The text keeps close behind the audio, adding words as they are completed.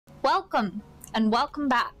Welcome, and welcome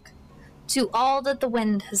back to all that the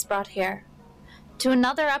wind has brought here, to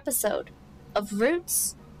another episode of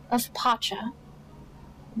Roots of Pacha,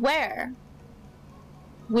 where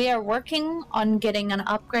we are working on getting an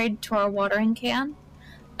upgrade to our watering can,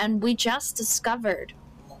 and we just discovered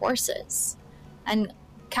horses and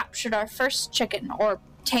captured our first chicken, or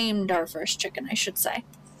tamed our first chicken, I should say.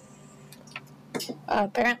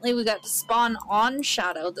 Apparently we got to spawn on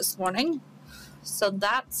Shadow this morning, so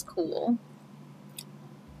that's cool.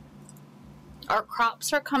 Our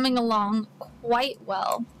crops are coming along quite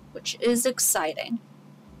well, which is exciting.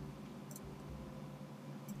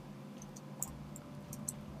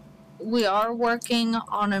 We are working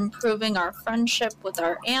on improving our friendship with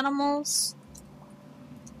our animals.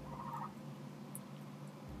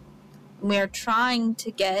 We are trying to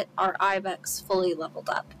get our ibex fully leveled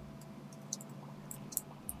up.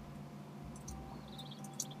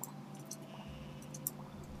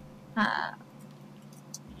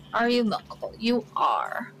 Are you milkable? You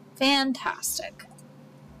are. Fantastic.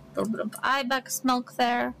 A little bit of ibex milk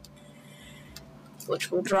there,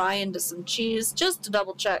 which will dry into some cheese, just to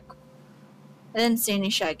double check. I didn't see any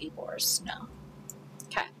shaggy boars, no.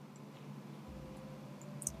 Okay.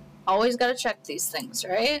 Always gotta check these things,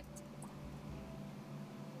 right?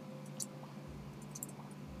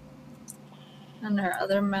 And our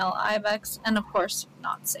other male ibex, and of course,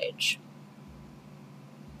 not sage.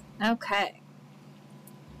 Okay.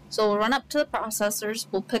 So we'll run up to the processors,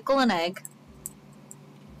 we'll pickle an egg.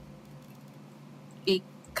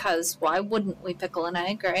 Because why wouldn't we pickle an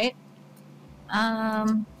egg, right?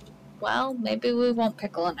 Well, maybe we won't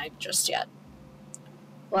pickle an egg just yet.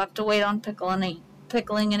 We'll have to wait on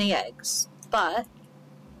pickling any eggs. But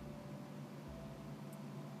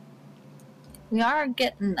we are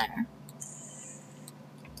getting there.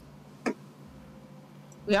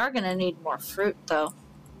 We are going to need more fruit, though.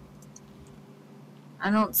 I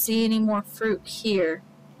don't see any more fruit here.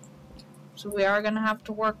 So we are going to have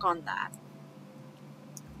to work on that.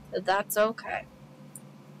 But that's okay.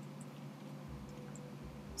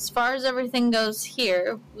 As far as everything goes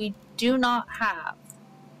here, we do not have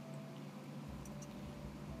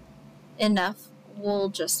enough wool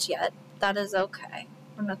just yet. That is okay.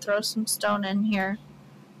 We're going to throw some stone in here.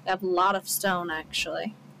 We have a lot of stone,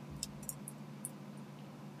 actually.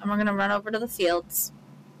 And we're going to run over to the fields.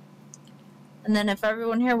 And then if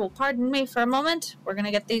everyone here will pardon me for a moment, we're going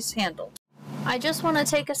to get these handled. I just want to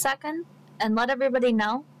take a second and let everybody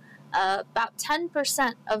know about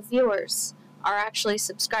 10% of viewers are actually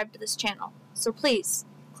subscribed to this channel. So please,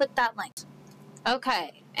 click that link.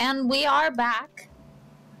 Okay, and we are back.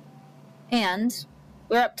 And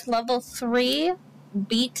we're up to level 3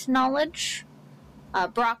 beet knowledge.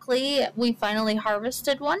 Broccoli, we finally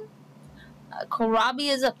harvested one. Kohlrabi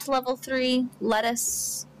is up to level 3.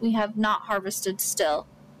 Lettuce, we have not harvested still.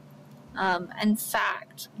 In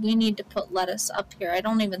fact, we need to put lettuce up here. I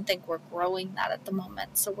don't even think we're growing that at the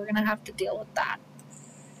moment, so we're going to have to deal with that.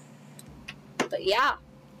 But yeah,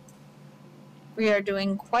 we are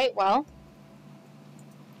doing quite well.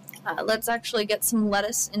 Let's actually get some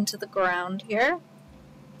lettuce into the ground here,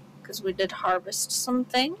 because we did harvest some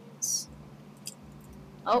things.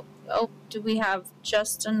 Oh, do we have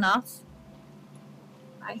just enough?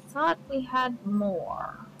 I thought we had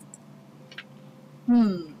more.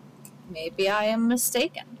 Maybe I am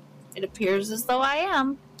mistaken. It appears as though I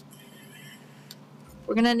am.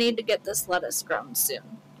 We're going to need to get this lettuce grown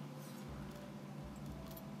soon.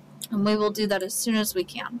 And we will do that as soon as we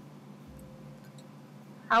can.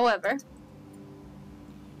 However,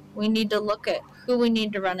 we need to look at who we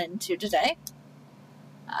need to run into today.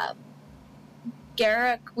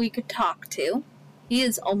 Garrick we could talk to. He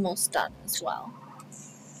is almost done as well.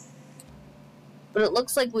 But it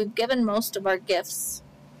looks like we've given most of our gifts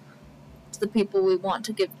to the people we want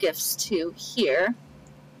to give gifts to here.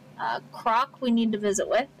 Croc we need to visit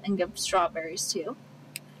with and give strawberries to.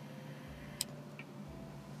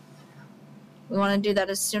 We want to do that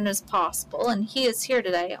as soon as possible, and he is here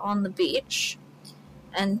today on the beach.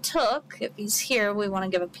 And Took, if he's here, we want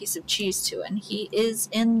to give a piece of cheese to, and he is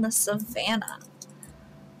in the savannah.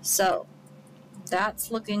 So,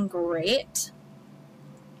 that's looking great.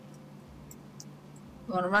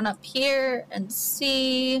 We want to run up here and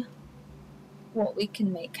see what we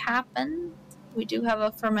can make happen. We do have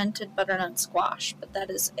a fermented butternut squash, but that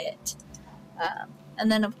is it.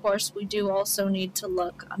 And then, of course, we do also need to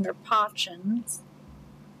look under potions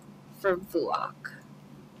for Vuok,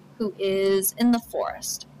 who is in the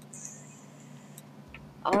forest.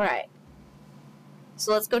 Alright.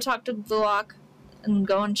 So let's go talk to Vuok and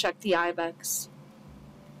go and check the ibex.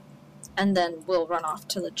 And then we'll run off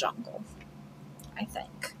to the jungle, I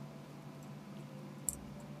think.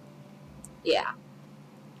 Yeah.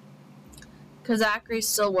 Because Zachary's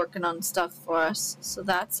still working on stuff for us, so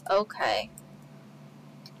that's okay.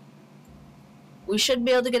 We should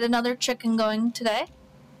be able to get another chicken going today.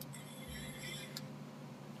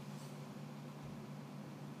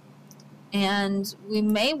 And we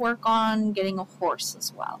may work on getting a horse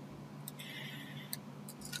as well.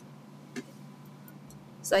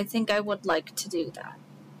 So I think I would like to do that.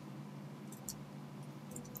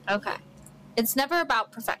 Okay. It's never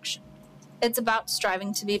about perfection. It's about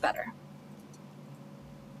striving to be better.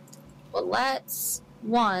 Well, let's,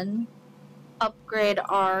 upgrade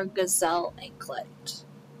our gazelle anklet.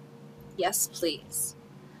 Yes, please.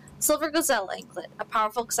 Silver gazelle anklet, a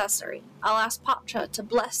powerful accessory. I'll ask Pacha to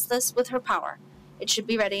bless this with her power. It should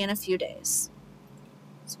be ready in a few days.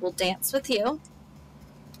 So we'll dance with you.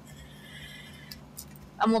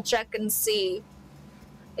 And we'll check and see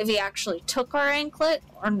if he actually took our anklet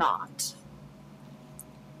or not.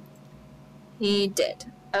 He did.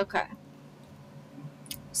 Okay.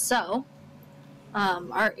 So,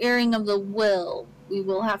 our earring of the will, we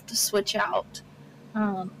will have to switch out.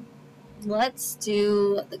 Let's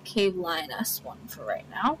do the cave lioness one for right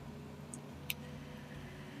now.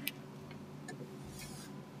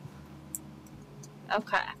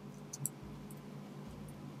 Okay.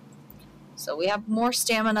 So we have more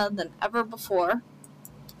stamina than ever before.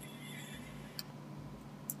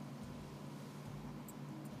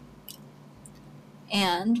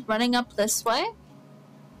 And running up this way,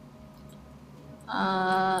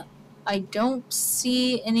 I don't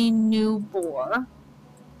see any new boar.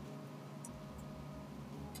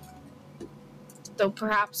 Though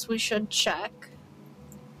perhaps we should check.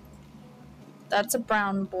 That's a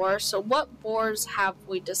brown boar. So what boars have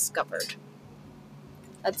we discovered?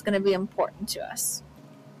 That's going to be important to us.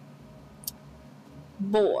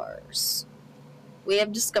 Boars. We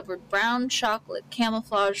have discovered brown, chocolate,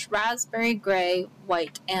 camouflage, raspberry, gray,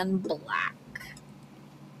 white, and black.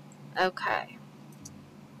 Okay.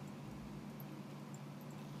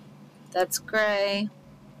 That's gray.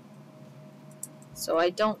 So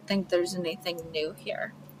I don't think there's anything new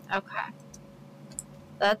here. Okay.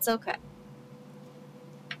 That's okay.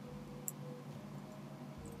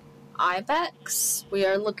 Ibex. We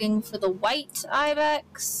are looking for the white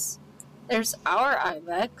ibex. There's our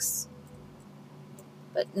ibex.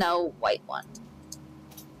 But no white one.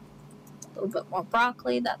 A little bit more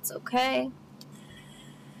broccoli. That's okay.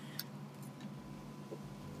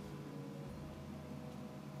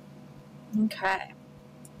 Okay.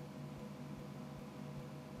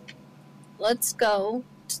 Let's go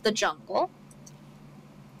to the jungle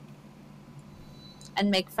and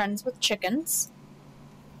make friends with chickens.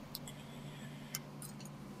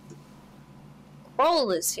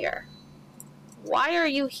 Kroll is here. Why are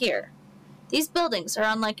you here? These buildings are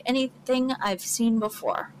unlike anything I've seen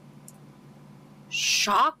before.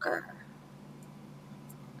 Shocker.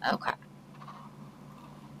 Okay.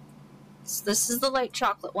 So this is the light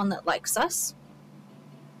chocolate one that likes us.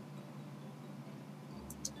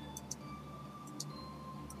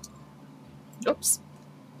 Oops.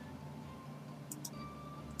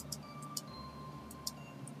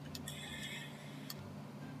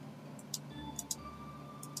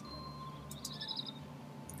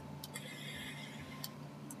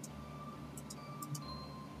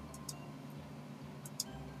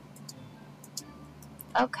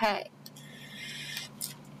 Okay.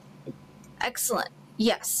 Excellent.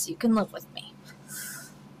 Yes, you can live with me.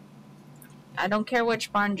 I don't care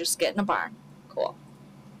which barn, just get in a barn. Cool.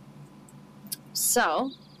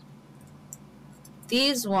 So,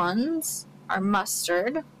 these ones are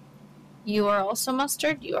mustard. You are also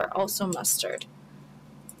mustard. You are also mustard.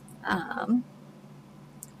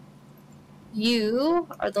 You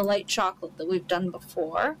are the light chocolate that we've done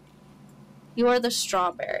before. You are the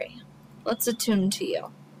strawberry. Let's attune to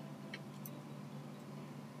you.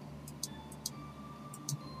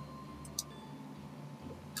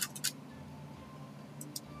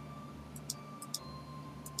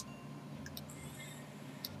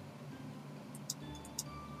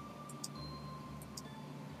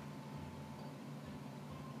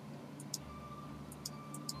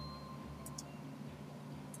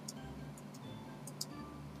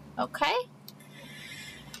 Okay?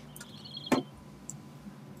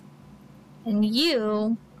 And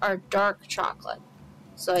you are dark chocolate.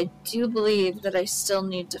 So I do believe that I still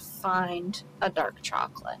need to find a dark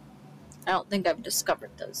chocolate. I don't think I've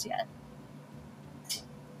discovered those yet.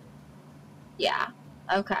 Yeah.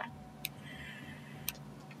 Okay.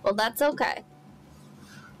 Well, that's okay.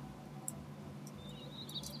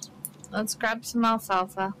 Let's grab some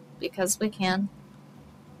alfalfa because we can.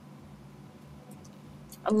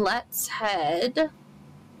 Let's head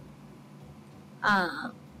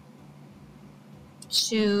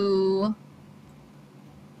to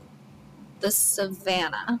the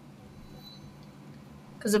savannah.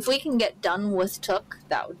 Because if we can get done with Took,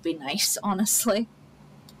 that would be nice, honestly.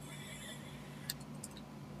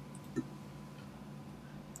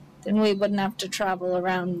 Then we wouldn't have to travel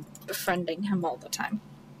around befriending him all the time.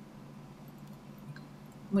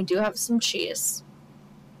 We do have some cheese.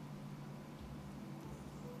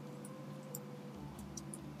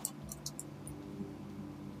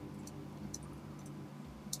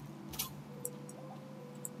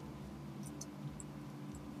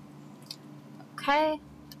 Okay.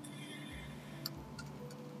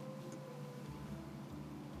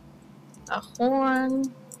 A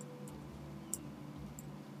horn.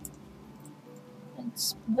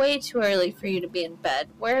 It's way too early for you to be in bed.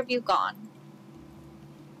 Where have you gone?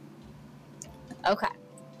 Okay.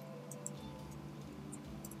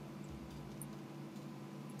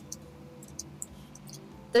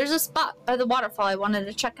 There's a spot by the waterfall I wanted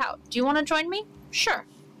to check out. Do you want to join me? Sure.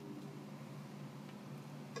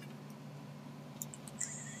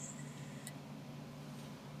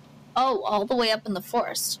 Oh, all the way up in the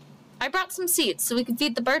forest. I brought some seeds so we can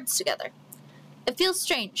feed the birds together. It feels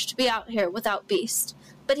strange to be out here without Beast,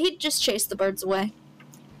 but he'd just chase the birds away.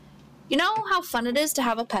 You know how fun it is to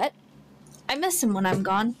have a pet? I miss him when I'm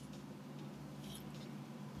gone.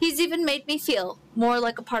 He's even made me feel more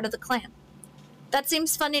like a part of the clan. That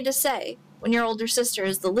seems funny to say when your older sister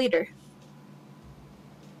is the leader.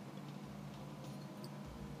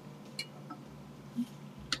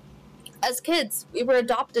 As kids, we were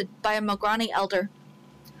adopted by a Mograni elder.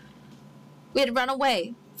 We had run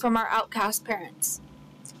away from our outcast parents.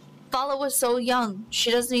 Vala was so young,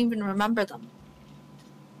 she doesn't even remember them.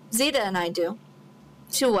 Zeta and I do.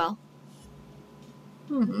 Too well.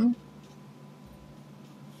 When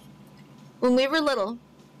we were little,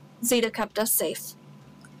 Zeta kept us safe.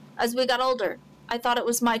 As we got older, I thought it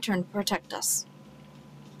was my turn to protect us.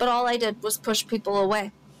 But all I did was push people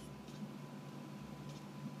away.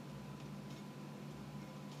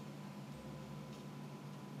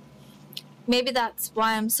 Maybe that's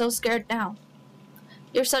why I'm so scared now.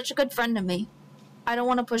 You're such a good friend to me. I don't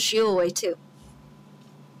want to push you away, too.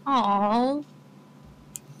 Aww.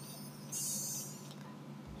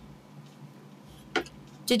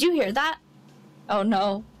 Did you hear that? Oh,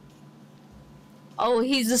 no. Oh,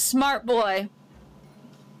 he's a smart boy.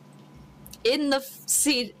 In the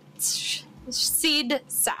seed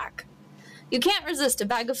sack. You can't resist a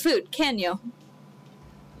bag of food, can you?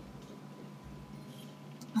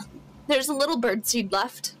 There's a little bird seed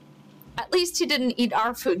left. At least he didn't eat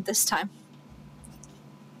our food this time.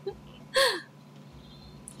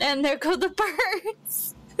 And there go the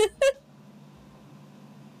birds.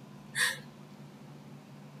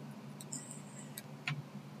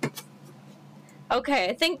 Okay,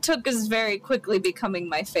 I think Took is very quickly becoming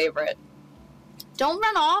my favorite. Don't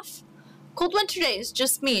run off. Cold winter days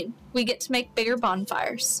just mean we get to make bigger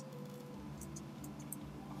bonfires.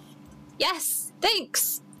 Yes,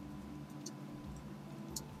 thanks.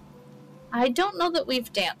 I don't know that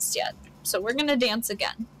we've danced yet, so we're gonna dance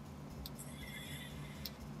again.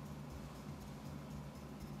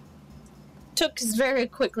 Took is very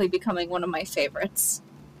quickly becoming one of my favorites.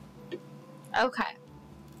 Okay.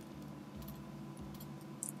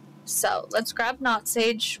 So, let's grab Not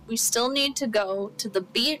Sage. We still need to go to the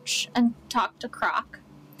beach and talk to Krak.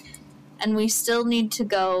 And we still need to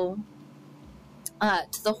go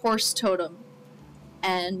to the horse totem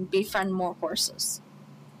and befriend more horses.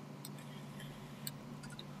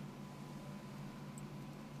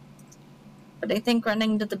 But I think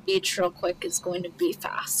running to the beach real quick is going to be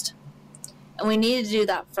fast. And we need to do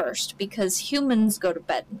that first, because humans go to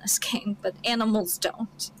bed in this game, but animals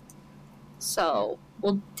don't. So,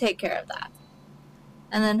 we'll take care of that.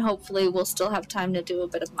 And then hopefully we'll still have time to do a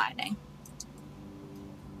bit of mining.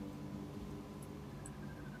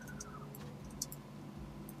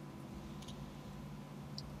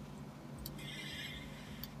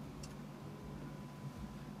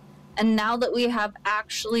 And now that we have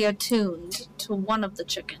actually attuned to one of the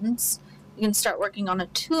chickens, we can start working on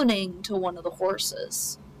attuning to one of the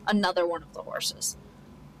horses. Another one of the horses.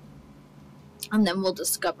 And then we'll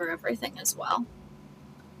discover everything as well.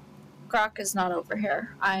 Krak is not over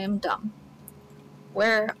here. I am dumb.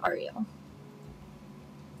 Where are you?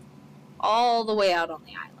 All the way out on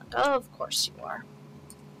the island. Of course you are.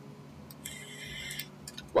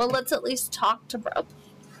 Well, let's at least talk to Bro.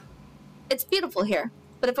 It's beautiful here,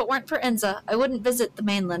 but if it weren't for Enza, I wouldn't visit the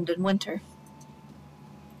mainland in winter.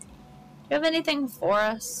 Do you have anything for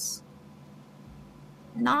us?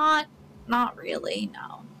 Not really,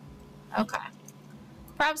 no. Okay.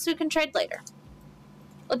 Perhaps we can trade later.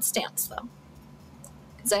 Let's dance, though.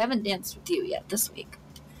 Because I haven't danced with you yet this week.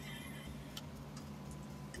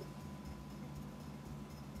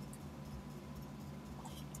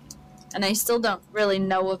 And I still don't really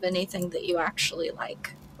know of anything that you actually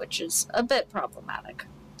like, which is a bit problematic.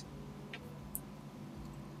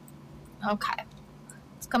 Okay.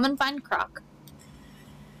 Let's come and find Krak,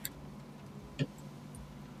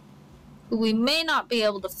 who we may not be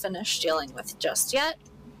able to finish dealing with just yet,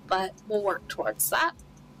 but we'll work towards that.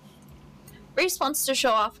 Reese wants to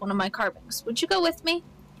show off one of my carvings. Would you go with me?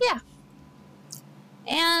 Yeah.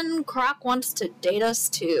 And Krak wants to date us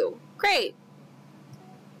too. Great.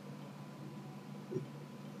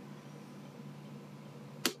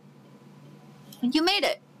 You made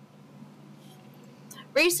it.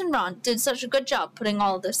 Reese and Ron did such a good job putting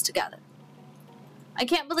all of this together. I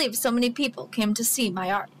can't believe so many people came to see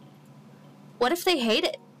my art. What if they hate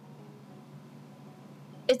it?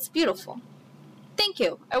 It's beautiful. Thank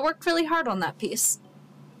you. I worked really hard on that piece.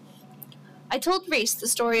 I told Reese the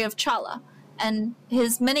story of Chala and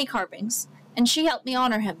his many carvings, and she helped me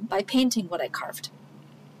honor him by painting what I carved.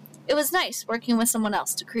 It was nice working with someone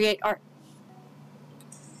else to create art.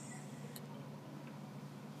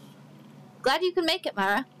 Glad you could make it,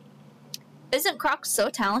 Mara. Isn't Krak so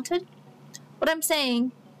talented? What am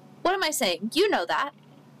I saying? You know that.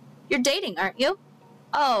 You're dating, aren't you?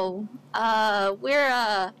 Oh,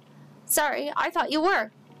 sorry, I thought you were.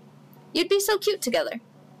 You'd be so cute together.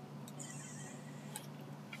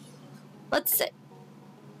 Let's sit.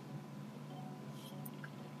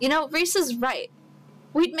 You know, Reese is right.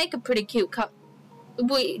 We'd be pretty cute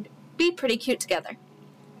together.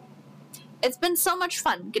 It's been so much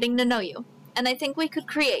fun getting to know you, and I think we could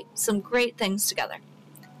create some great things together.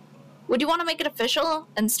 Would you want to make it official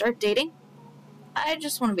and start dating? I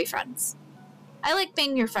just want to be friends. I like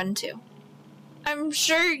being your friend too. I'm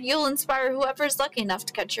sure you'll inspire whoever's lucky enough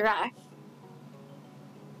to catch your eye.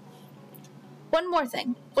 One more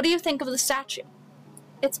thing. What do you think of the statue?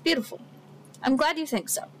 It's beautiful. I'm glad you think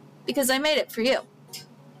so, because I made it for you.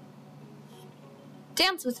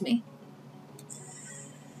 Dance with me.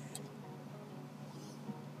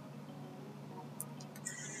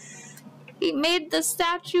 He made the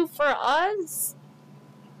statue for us?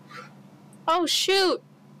 Oh, shoot.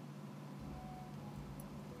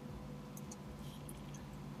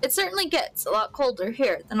 It certainly gets a lot colder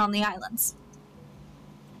here than on the islands.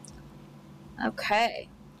 Okay.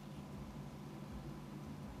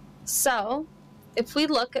 So, if we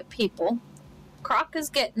look at people, Krak is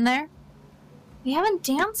getting there. We haven't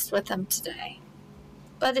danced with him today,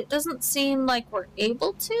 but it doesn't seem like we're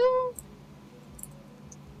able to.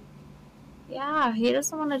 Yeah, he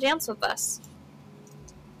doesn't want to dance with us.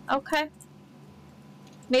 Okay.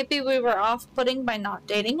 Maybe we were off-putting by not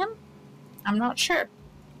dating him? I'm not sure.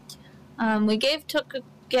 We gave Took a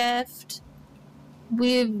gift.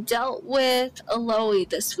 We've dealt with Aloe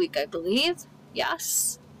this week, I believe.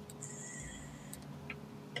 Yes.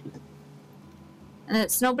 And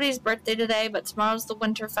it's nobody's birthday today, but tomorrow's the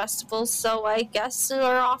winter festival, so I guess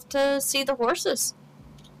we're off to see the horses.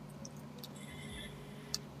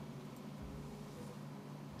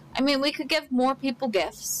 I mean, we could give more people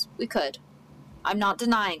gifts. We could. I'm not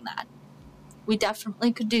denying that. We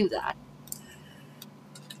definitely could do that.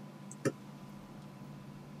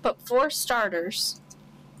 But for starters,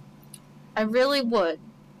 I really would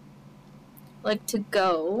like to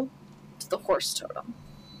go to the horse totem.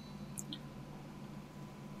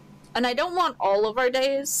 And I don't want all of our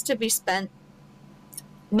days to be spent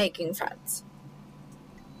making friends.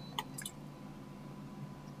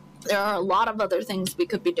 There are a lot of other things we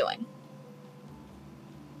could be doing.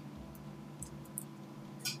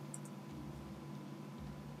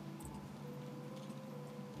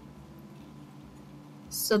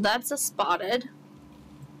 So that's a spotted.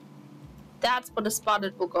 That's what a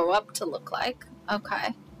spotted will grow up to look like.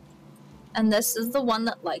 Okay. And this is the one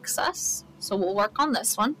that likes us. So we'll work on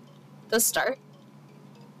this one to start.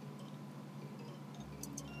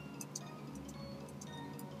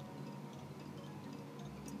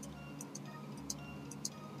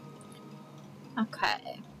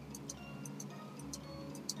 Okay.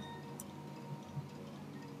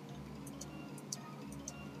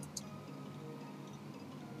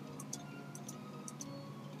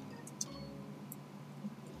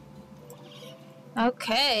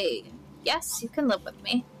 Okay. Yes, you can live with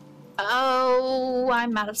me. Oh,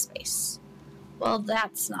 I'm out of space. Well,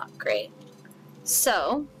 that's not great.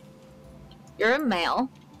 So, you're a male.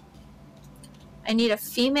 I need a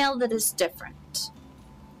female that is different.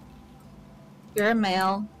 You're a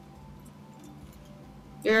male.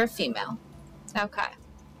 You're a female. Okay.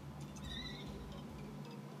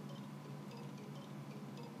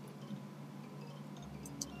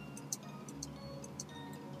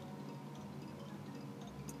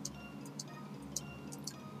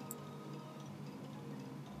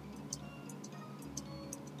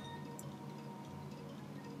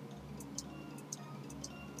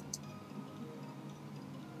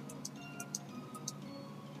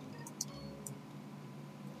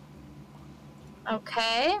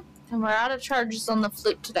 Okay, and we're out of charges on the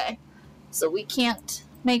flute today, so we can't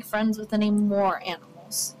make friends with any more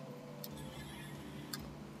animals.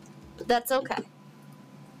 But that's okay.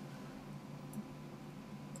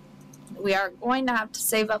 We are going to have to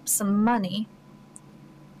save up some money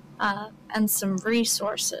and some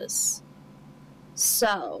resources.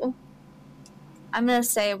 So, I'm going to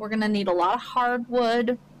say we're going to need a lot of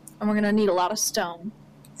hardwood, and we're going to need a lot of stone.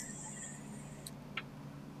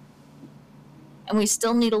 And we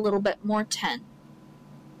still need a little bit more tin.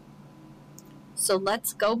 So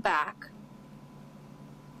let's go back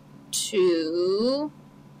to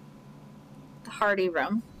the Hardy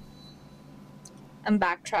room and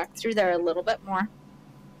backtrack through there a little bit more.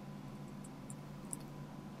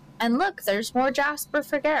 And look, there's more jasper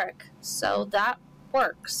for Garrick. So that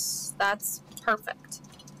works. That's perfect.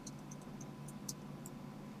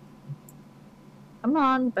 Come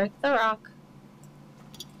on, break the rock.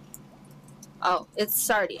 Oh, it's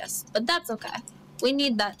sardius, but that's okay. We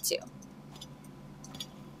need that too.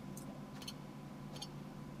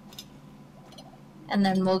 And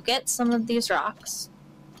then we'll get some of these rocks.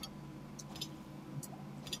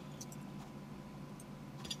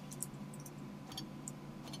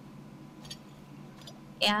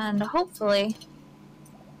 And hopefully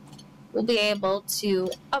we'll be able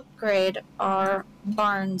to upgrade our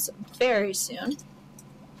barns very soon.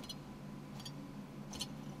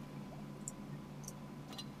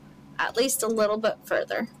 At least a little bit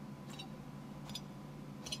further.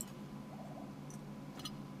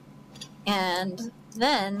 And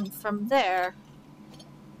then from there,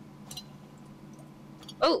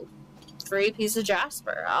 oh, 3 pieces of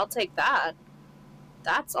jasper. I'll take that.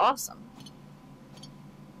 That's awesome.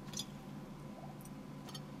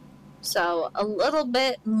 So a little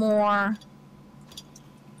bit more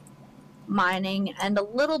mining and a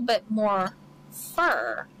little bit more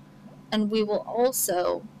fur, and we will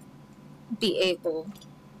also be able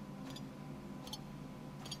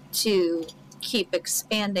to keep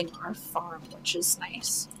expanding our farm, which is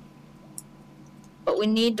nice. But we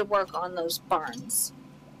need to work on those barns.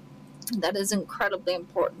 That is incredibly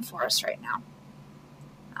important for us right now.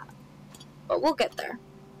 But we'll get there.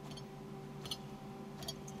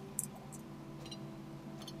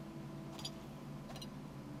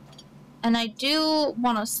 And I do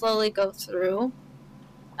want to slowly go through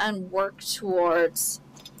and work towards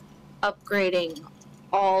upgrading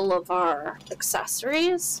all of our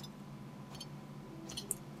accessories.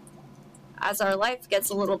 As our life gets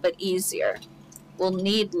a little bit easier, we'll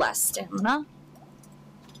need less stamina,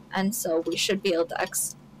 and so we should be able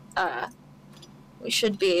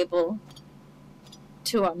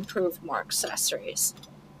to improve more accessories.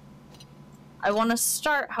 I want to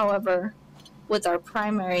start, however, with our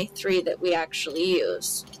primary 3 that we actually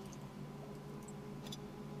use,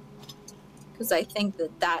 because I think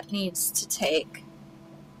that needs to take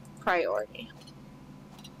priority.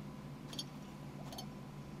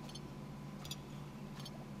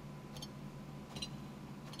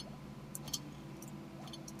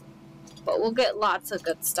 But we'll get lots of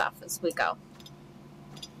good stuff as we go.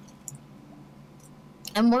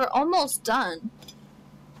 And we're almost done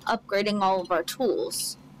upgrading all of our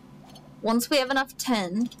tools. Once we have enough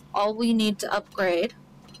tin, all we need to upgrade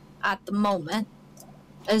at the moment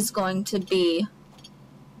is going to be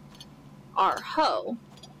our hoe.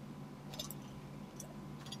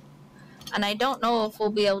 And I don't know if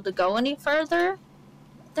we'll be able to go any further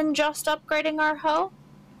than just upgrading our hoe,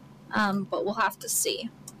 but we'll have to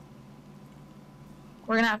see.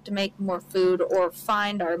 We're going to have to make more food or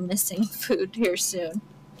find our missing food here soon.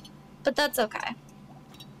 But that's okay.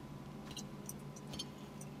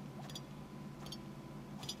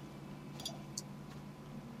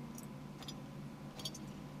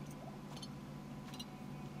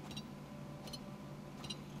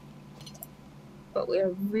 But we're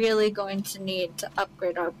really going to need to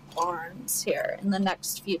upgrade our barns here in the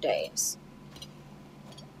next few days.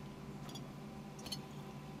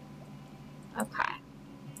 Okay.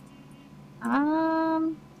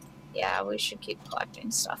 Yeah, we should keep collecting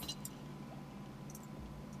stuff.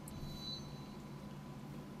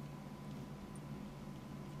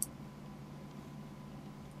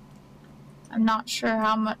 I'm not sure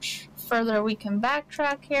how much further we can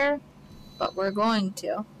backtrack here, but we're going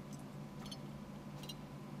to.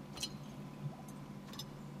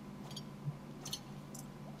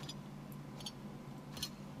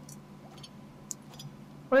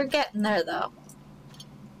 We're getting there, though.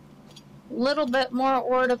 A little bit more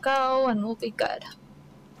ore to go, and we'll be good.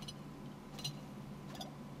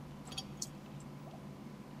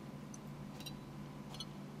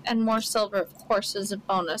 And more silver, of course, is a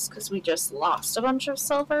bonus, because we just lost a bunch of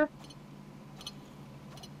silver.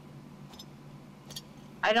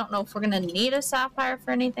 I don't know if we're going to need a sapphire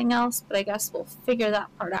for anything else, but I guess we'll figure that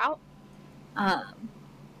part out.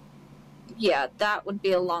 Yeah, that would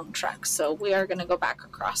be a long trek, so we are going to go back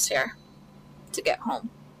across here to get home.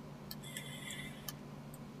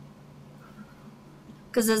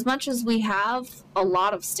 Because as much as we have a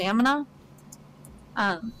lot of stamina,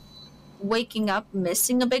 waking up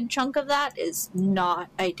missing a big chunk of that is not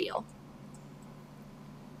ideal.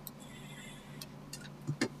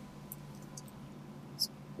 So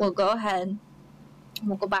we'll go ahead and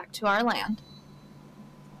we'll go back to our land.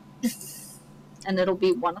 And it'll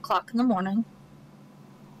be 1 o'clock in the morning.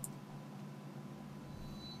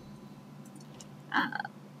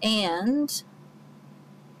 And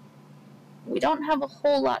we don't have a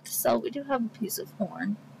whole lot to sell. We do have a piece of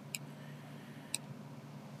horn.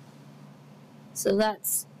 So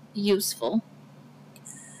that's useful.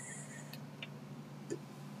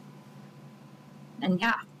 And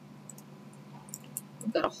yeah,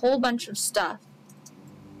 we've got a whole bunch of stuff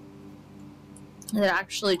that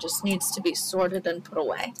actually just needs to be sorted and put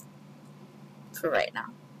away for right now.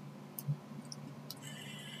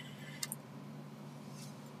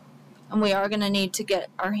 And we are going to need to get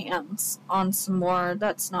our hands on some more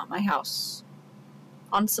That's Not My House.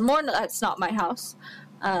 On some more That's Not My House.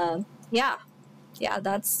 Yeah,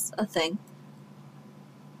 that's a thing.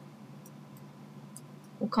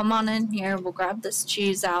 We'll come on in here, we'll grab this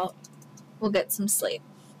cheese out, we'll get some sleep.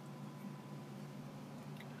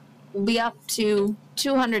 We'll be up to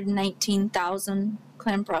 219,000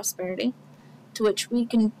 clan prosperity, to which we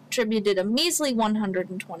contributed a measly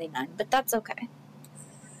 129, but that's okay.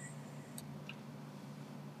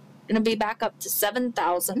 Gonna be back up to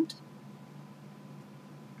 7,000,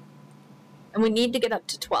 and we need to get up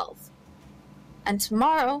to 12. And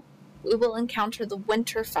tomorrow we will encounter the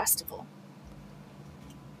winter festival.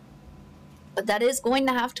 But that is going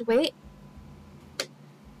to have to wait.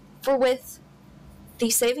 For with the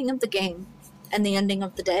saving of the game and the ending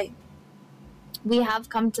of the day, we have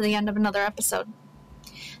come to the end of another episode.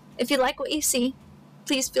 If you like what you see,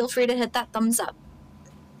 please feel free to hit that thumbs up.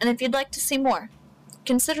 And if you'd like to see more,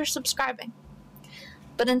 consider subscribing.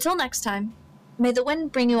 But until next time, may the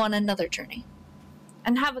wind bring you on another journey.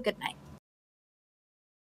 And have a good night.